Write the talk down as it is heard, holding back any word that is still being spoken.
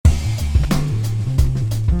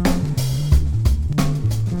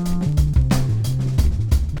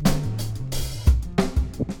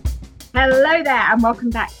Hello there, and welcome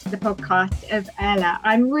back to the podcast of Ella.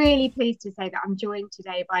 I'm really pleased to say that I'm joined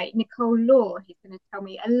today by Nicole Law, who's going to tell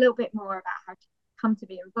me a little bit more about how to come to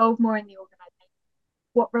be involved more in the organisation,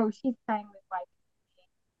 what role she's playing with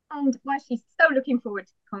YPG, and why she's so looking forward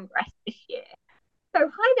to the Congress this year.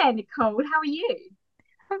 So, hi there, Nicole. How are you?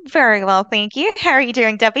 Very well, thank you. How are you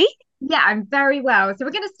doing, Debbie? Yeah, I'm very well. So,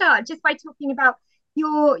 we're going to start just by talking about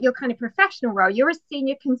your kind of professional role. You're a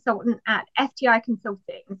senior consultant at FTI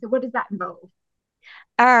Consulting. So, what does that involve?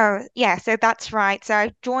 Oh, yeah, so that's right. So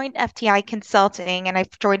I joined FTI Consulting and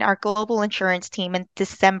I've joined our global insurance team in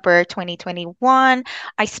December 2021.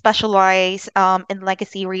 I specialize in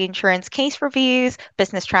legacy reinsurance case reviews,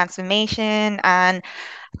 business transformation, and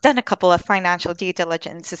done a couple of financial due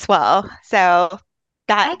diligence as well. So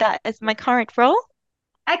that is my current role.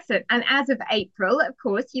 Excellent. And as of April, of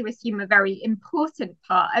course, you assume a very important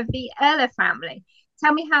part of the Erla family.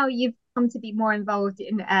 Tell me how you've come to be more involved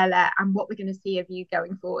in Erla and what we're going to see of you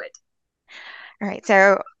going forward. All right,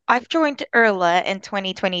 so I've joined IRLA in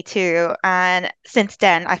 2022, and since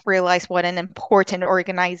then I've realized what an important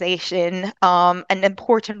organization, an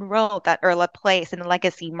important role that IRLA plays in the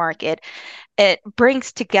legacy market. It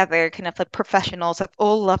brings together kind of like professionals of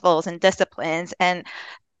all levels and disciplines, and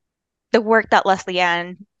the work that Leslie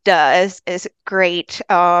Ann does is great,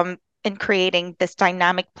 in creating this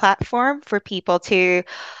dynamic platform for people to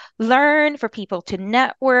learn, for people to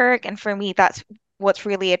network. And for me, that's what's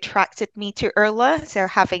really attracted me to IRLA. So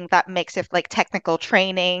having that mix of like technical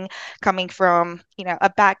training coming from, a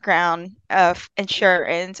background of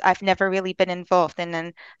insurance, I've never really been involved in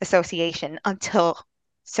an association until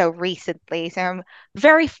so recently. So I'm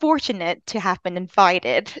very fortunate to have been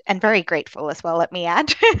invited and very grateful as well, let me add,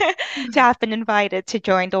 to have been invited to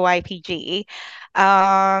join the YPG.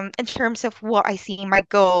 In terms of what I see my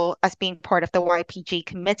goal as being part of the YPG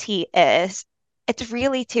committee is, it's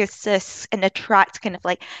really to assist and attract kind of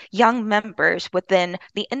like young members within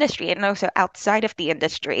the industry and also outside of the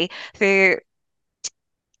industry through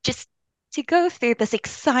just to go through this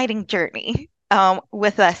exciting journey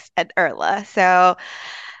with us at IRLA. So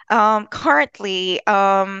currently,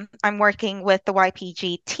 I'm working with the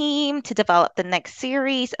YPG team to develop the next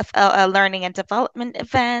series of learning and development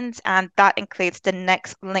events, and that includes the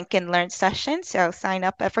next Link and Learn session. So sign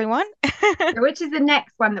up, everyone. Which is the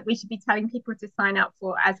next one that we should be telling people to sign up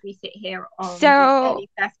for as we sit here on the So early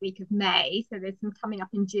first week of May. So there's some coming up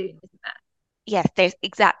in June, isn't there? yes,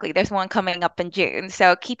 there's one coming up in June.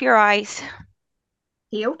 So keep your eyes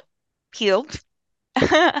Healed? peeled.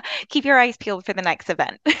 Keep your eyes peeled for the next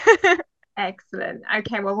event. Excellent.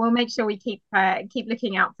 Okay, well, we'll make sure we keep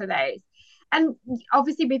looking out for those. And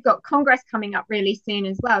obviously, we've got Congress coming up really soon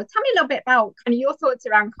as well. Tell me a little bit about kind of your thoughts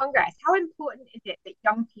around Congress. How important is it that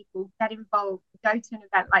young people get involved, go to an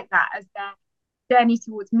event like that as their journey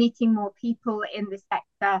towards meeting more people in the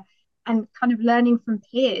sector and kind of learning from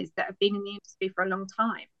peers that have been in the industry for a long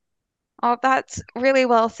time? Oh, that's really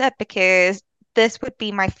well said because this would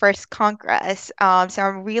be my first Congress. So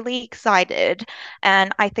I'm really excited.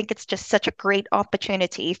 And I think it's just such a great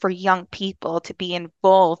opportunity for young people to be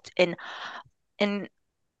involved in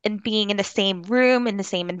and being in the same room, in the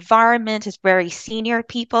same environment as very senior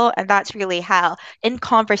people. And that's really how, in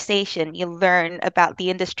conversation, you learn about the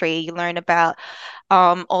industry, you learn about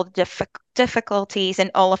all the difficulties and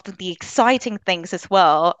all of the exciting things as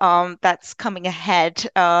well that's coming ahead.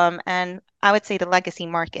 And I would say the legacy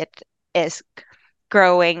market is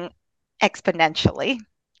growing exponentially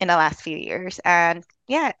in the last few years. And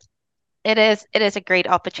yeah, it is a great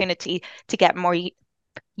opportunity to get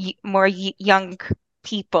young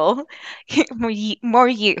people, more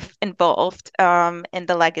youth involved in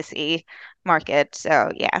the legacy market.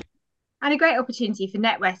 So yeah. And a great opportunity for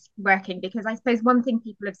networking because I suppose one thing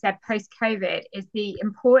people have said post COVID is the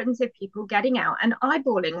importance of people getting out and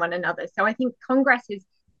eyeballing one another. So I think Congress is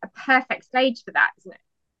a perfect stage for that, isn't it?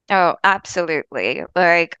 Oh, absolutely.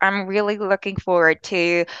 Like I'm really looking forward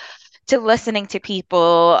to listening to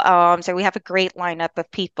people. So we have a great lineup of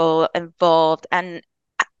people involved and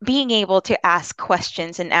being able to ask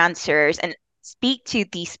questions and answers and speak to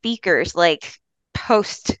the speakers like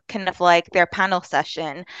post kind of like their panel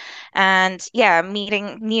session. And yeah,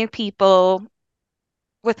 meeting new people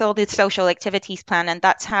with all the social activities planned, and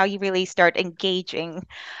that's how you really start engaging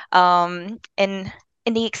in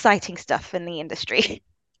the exciting stuff in the industry.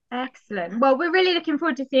 Excellent. Well, we're really looking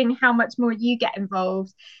forward to seeing how much more you get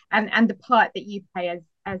involved and the part that you play as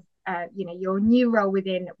your new role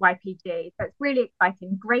within YPG. So it's really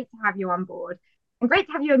exciting. Great to have you on board, and great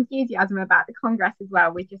to have your enthusiasm about the Congress as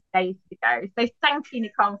well. With just days to go. So thank you,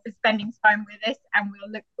 Nicole, for spending time with us, and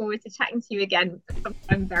we'll look forward to chatting to you again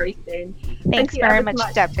sometime very soon. Thank Thanks you very ever so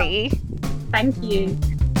much, much, Nicole. Debbie. Thank you.